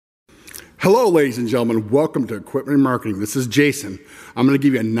Hello ladies and gentlemen, welcome to Equipment Marketing. This is Jason. I'm going to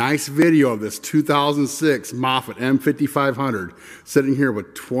give you a nice video of this 2006 Moffett M5500 sitting here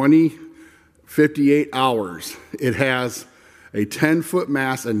with 2058 hours. It has a 10-foot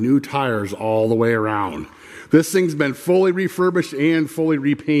mast and new tires all the way around. This thing's been fully refurbished and fully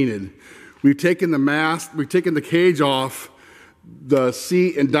repainted. We've taken the mast, we've taken the cage off, the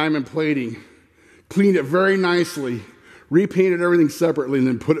seat and diamond plating, cleaned it very nicely, repainted everything separately, and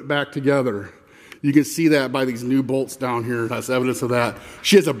then put it back together. You can see that by these new bolts down here. That's evidence of that.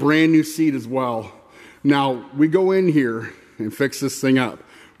 She has a brand new seat as well. Now, we go in here and fix this thing up.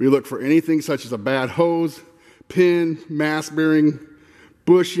 We look for anything such as a bad hose, pin, mast bearing,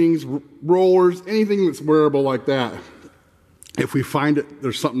 bushings, rollers, anything that's wearable like that. If we find it,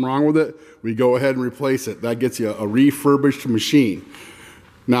 there's something wrong with it, we go ahead and replace it. That gets you a refurbished machine.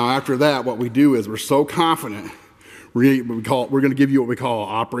 Now, after that, what we do is we're so confident, we're going to give you what we call an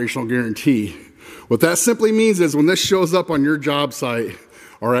operational guarantee. What that simply means is when this shows up on your job site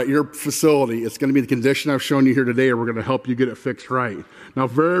or at your facility, it's going to be the condition I've shown you here today, or we're going to help you get it fixed right. Now,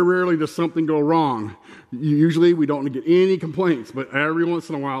 very rarely does something go wrong. Usually we don't get any complaints, but every once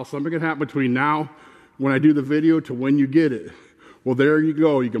in a while something can happen between now, when I do the video, to when you get it. Well, there you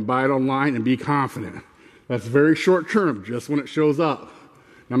go. You can buy it online and be confident. That's very short term, just when it shows up.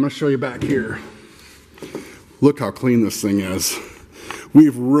 Now, I'm going to show you back here. Look how clean this thing is.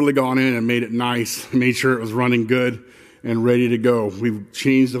 We've really gone in and made it nice, made sure it was running good and ready to go. We've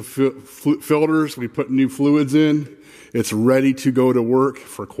changed the filters, we put new fluids in. It's ready to go to work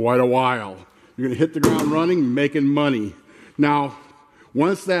for quite a while. You're gonna hit the ground running, making money. Now,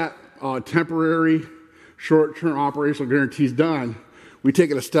 once that temporary short-term operational guarantee is done, we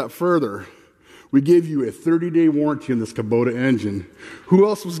take it a step further. We give you a 30-day warranty on this Kubota engine. Who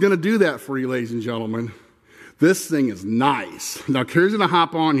else was gonna do that for you, ladies and gentlemen? This thing is nice. Now, Carrie's gonna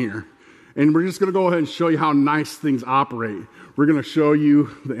hop on here, and we're just gonna go ahead and show you how nice things operate. We're gonna show you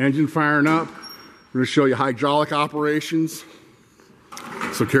the engine firing up. We're gonna show you hydraulic operations.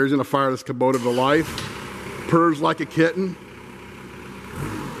 So Carrie's gonna fire this Kubota to life. Purrs like a kitten.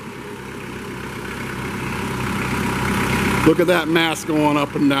 Look at that mast going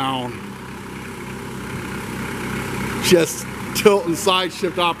up and down. Just tilt and side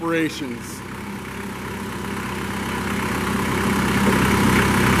shift operations.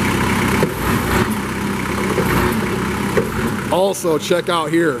 Also, check out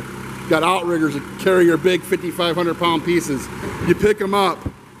here, got outriggers that carry your big 5,500 pound pieces. You pick them up,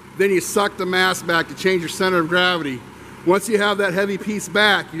 then you suck the mast back to change your center of gravity. Once you have that heavy piece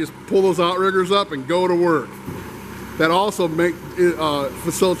back, you just pull those outriggers up and go to work. That also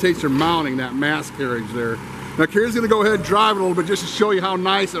facilitates your mounting, that mast carriage there. Now, Carrie's gonna go ahead and drive it a little bit just to show you how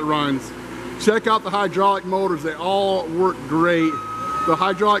nice it runs. Check out the hydraulic motors, they all work great. The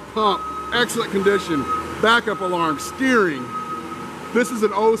hydraulic pump, excellent condition. Backup alarm, steering. This is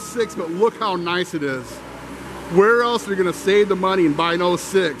an 06, but look how nice it is. Where else are you gonna save the money and buy an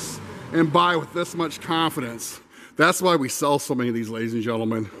 06 and buy with this much confidence? That's why we sell so many of these, ladies and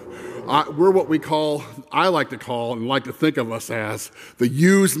gentlemen. We're what we call, I like to call and like to think of us as, the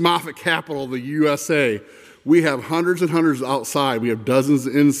used Moffett capital of the USA. We have hundreds and hundreds outside. We have dozens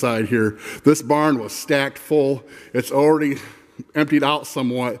inside here. This barn was stacked full. It's already emptied out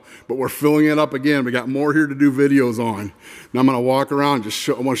somewhat, but we're filling it up again. We got more here to do videos on. Now I'm going to walk around and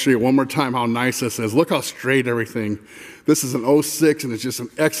I want to show you one more time how nice this is. Look how straight everything. This is an 06 and it's just in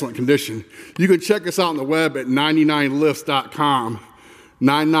excellent condition. You can check us out on the web at 99lifts.com,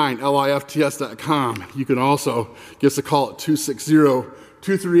 99lifts.com. You can also give us a call at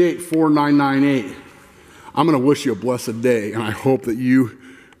 260-238-4998. I'm going to wish you a blessed day, and I hope that you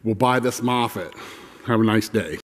will buy this Moffett. Have a nice day.